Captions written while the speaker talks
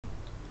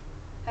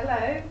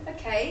Hello.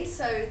 Okay,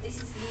 so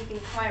this is leaving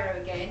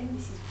Cairo again.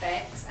 This is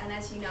Bex, and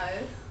as you know,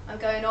 I'm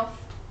going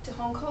off to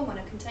Hong Kong on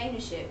a container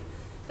ship.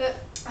 But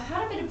I've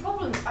had a bit of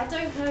problems. I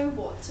don't know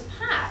what to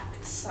pack.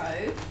 So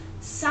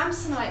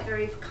Samsonite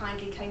very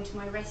kindly came to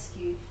my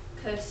rescue,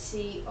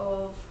 courtesy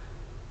of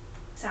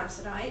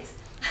Samsonite.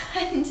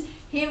 And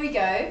here we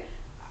go.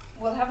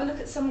 We'll have a look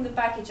at some of the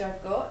baggage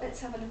I've got.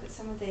 Let's have a look at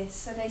some of this.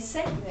 So they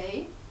sent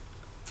me,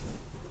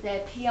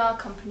 their PR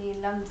company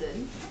in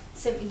London,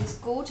 sent me this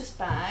gorgeous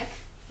bag.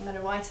 I'm going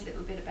to write a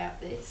little bit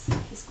about this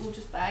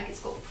gorgeous bag.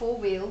 It's got 4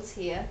 wheels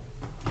here,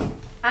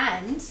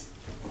 and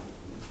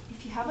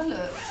if you have a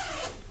look,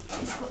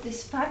 it's got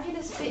this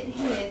fabulous bit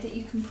here that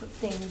you can put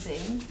things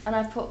in, and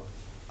I've put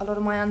a lot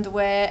of my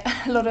underwear,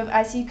 a lot of,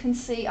 as you can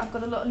see, I've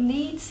got a lot of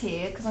leads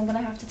here because I'm going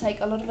to have to take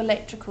a lot of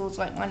electricals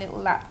like my little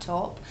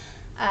laptop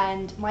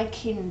and my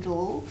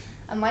Kindle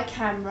and my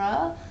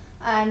camera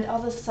and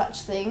other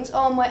such things.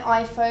 Oh, my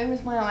iPhone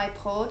with my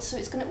iPod, so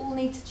it's going to all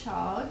need to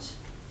charge.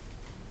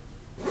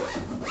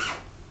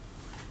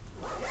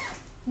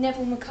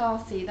 Neville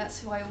McCarthy, that's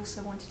who I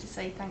also wanted to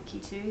say thank you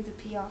to, the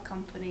PR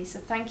company. So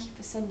thank you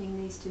for sending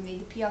these to me,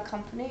 the PR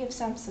company of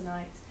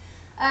Samsonite.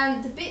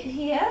 The bit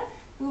here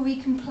where we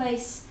can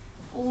place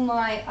all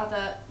my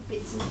other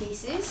bits and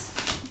pieces.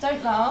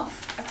 Don't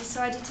laugh, I've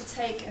decided to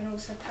take and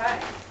also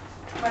pack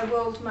my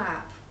world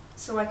map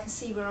so I can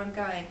see where I'm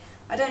going.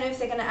 I don't know if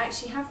they're going to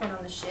actually have one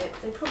on the ship.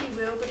 They probably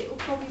will, but it will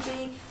probably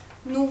be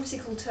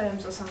nautical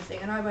terms or something,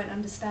 and I won't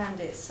understand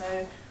it,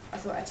 so I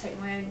thought I'd take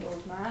my own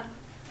world map.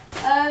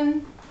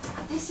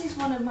 This is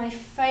one of my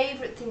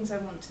favourite things I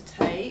want to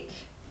take.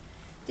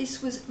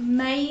 This was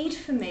made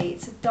for me.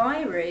 It's a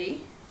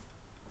diary,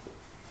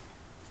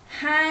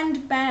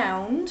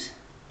 hand-bound,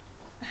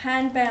 a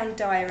hand-bound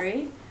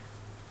diary,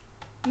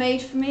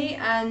 made for me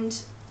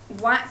and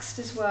waxed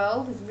as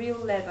well with real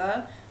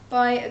leather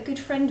by a good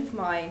friend of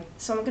mine.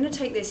 So I'm going to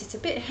take this. It's a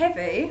bit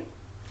heavy,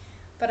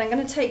 but I'm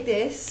going to take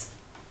this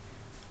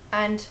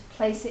and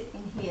place it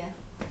in here.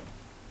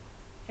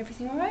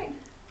 Everything all right?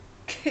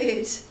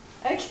 Good.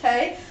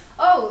 Okay.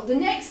 Oh, the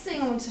next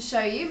thing I want to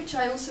show you, which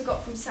I also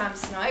got from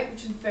Samsonite,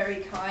 which was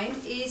very kind,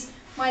 is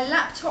my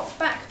laptop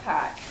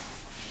backpack.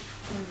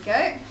 There we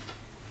go.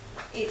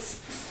 It's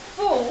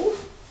full.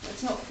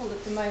 It's not full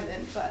at the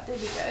moment, but there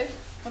we go.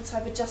 Once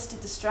I've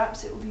adjusted the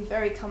straps, it will be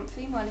very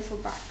comfy. My little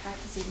backpack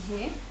is in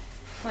here.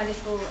 My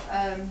little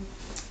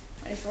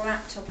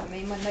laptop,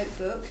 my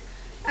notebook.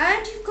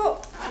 And you've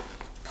got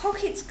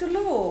pockets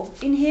galore.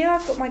 In here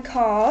I've got my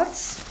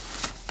cards,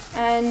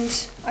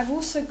 and I've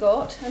also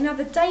got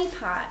another day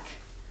pack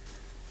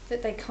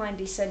that they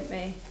kindly sent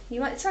me.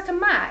 It's like a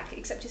Mac,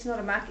 except it's not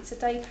a Mac, it's a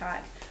day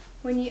pack.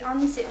 When you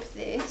unzip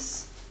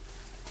this,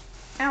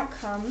 out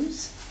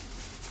comes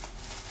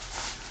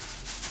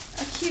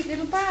a cute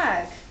little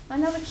bag,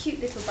 another cute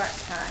little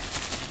backpack.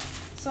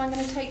 So I'm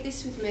going to take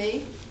this with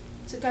me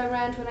to go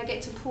around when I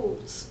get to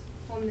ports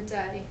on the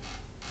day.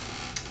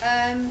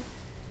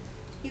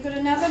 You've got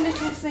another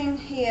little thing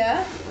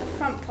here, a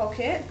front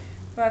pocket,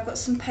 where I've got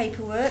some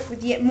paperwork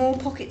with yet more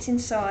pockets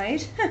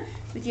inside,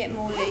 with yet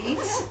more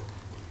leads.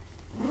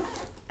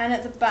 And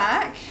at the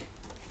back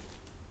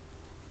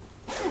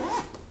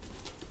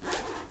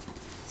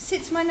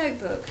sits my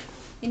notebook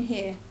in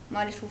here,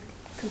 my little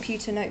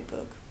computer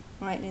notebook,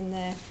 right in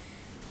there.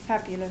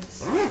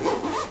 Fabulous.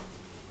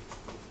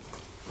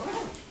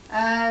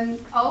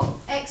 Oh,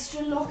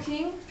 extra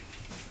locking,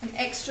 an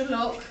extra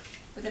lock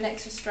with an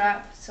extra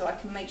strap so I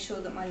can make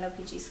sure that my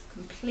luggage is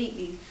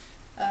completely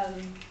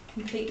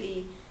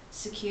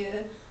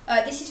secure.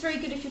 This is very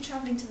good if you're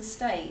travelling to the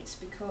States,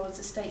 because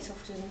the States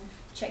often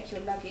check your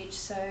luggage,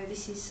 so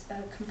this is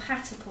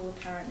compatible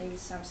apparently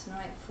with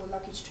Samsonite for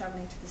luggage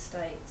travelling to the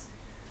States.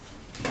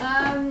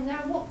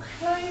 Now what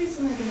clothes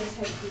am I going to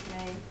take with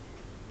me?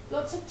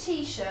 Lots of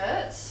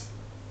t-shirts.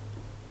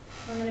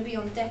 I'm going to be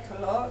on deck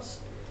a lot.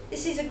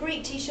 This is a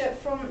Greek t-shirt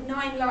from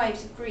 9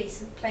 Lives of Greece,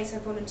 the place I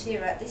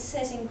volunteer at. This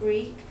says in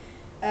Greek,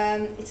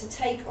 it's a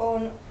take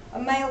on a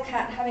male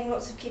cat having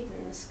lots of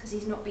kittens because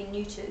he's not been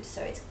neutered,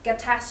 so it's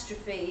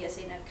catastrophe, as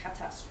in a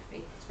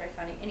catastrophe. It's very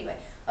funny. Anyway,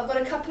 I've got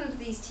a couple of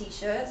these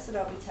t-shirts that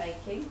I'll be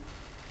taking.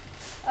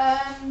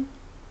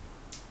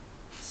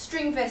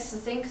 String vests, I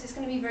think, because it's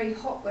going to be very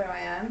hot where I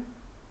am.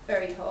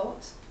 Very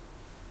hot.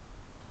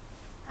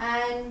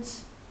 And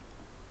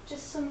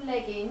just some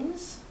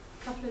leggings,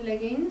 a couple of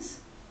leggings,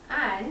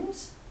 and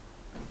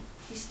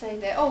you stay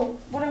there. Oh,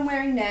 what I'm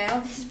wearing now,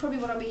 this is probably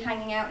what I'll be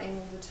hanging out in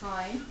all the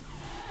time.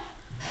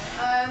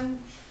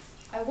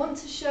 I want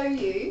to show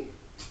you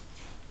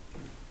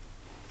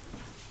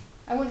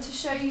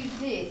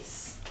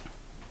this,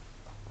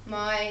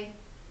 my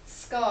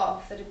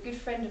scarf that a good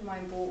friend of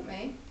mine bought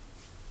me.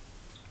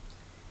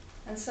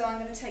 And so I'm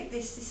going to take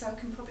this I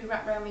can probably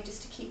wrap around me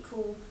just to keep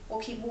cool, or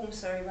keep warm,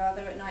 sorry,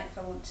 rather, at night if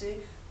I want to,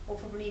 or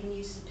probably even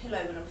use as a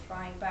pillow when I'm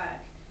flying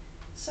back.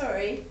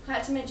 Sorry, I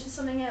had to mention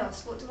something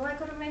else. What do I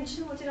got to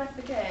mention? What did I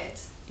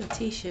forget? Your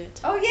t-shirt.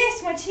 Oh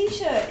yes, my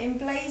t-shirt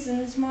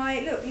emblazons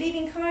my, look,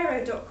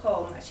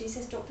 leavingcairo.com. Actually it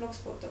says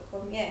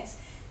 .blogspot.com, yes.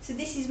 So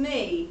this is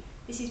me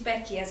This is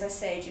Becky, as I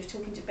said. You're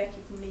talking to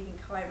Becky from Leaving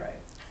Cairo.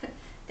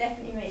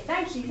 Definitely me.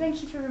 Thank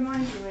you for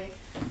reminding me.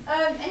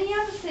 Any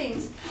other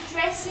things?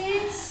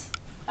 Dresses.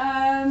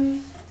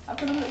 I've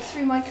got to look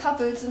through my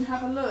cupboards and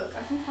have a look.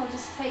 I think I'll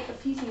just take a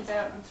few things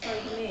out and throw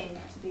them in,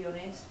 to be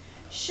honest.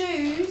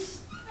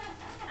 Shoes.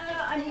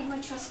 I need my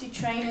trusted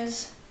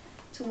trainers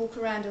to walk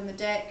around on the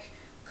deck.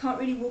 Can't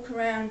really walk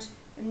around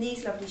in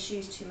these lovely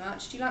shoes too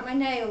much. Do you like my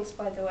nails,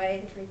 by the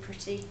way? They're very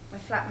pretty. My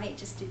flatmate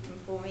just did them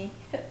for me.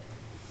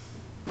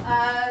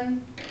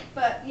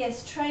 But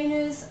yes,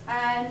 trainers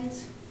and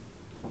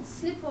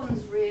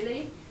slip-ons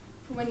really,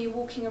 for when you're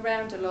walking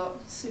around a lot.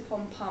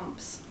 Slip-on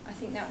pumps. I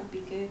think that would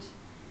be good.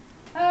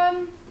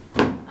 And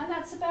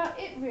that's about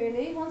it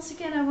really. Once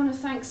again, I want to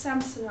thank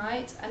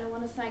Samsonite, and I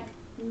want to thank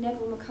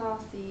Neville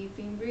McCarthy. You've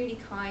been really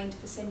kind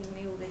for sending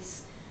me all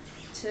this.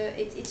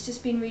 It's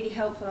just been really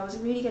helpful. I was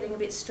really getting a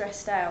bit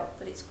stressed out,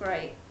 but it's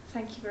great.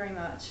 Thank you very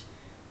much.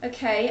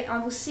 Okay, I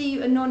will see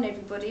you anon,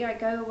 everybody. I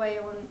go away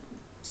on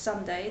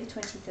Sunday, the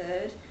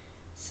 23rd,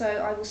 so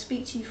I will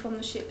speak to you from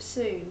the ship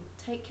soon.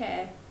 Take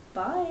care.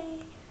 Bye.